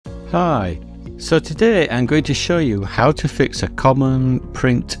Hi, so today I'm going to show you how to fix a common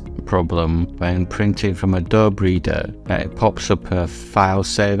print problem when printing from Adobe Reader. It pops up a file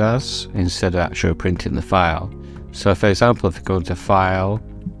save as instead of actually printing the file. So for example, if you go to File,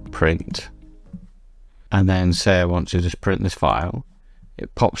 Print, and then say I want to just print this file,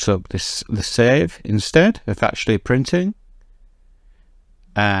 it pops up the save instead of actually printing,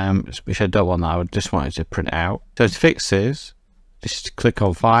 which I don't want that. I just want it to print out. So to fix this, just click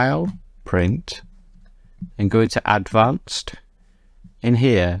on File, Print, and go into Advanced. In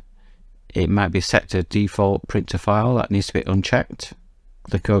here, it might be set to default print to file. That needs to be unchecked.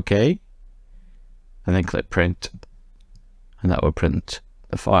 Click OK, and then click Print, and that will print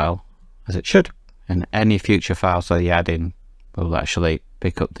the file as it should. And any future files that you add in will actually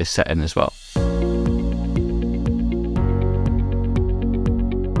pick up this setting as well.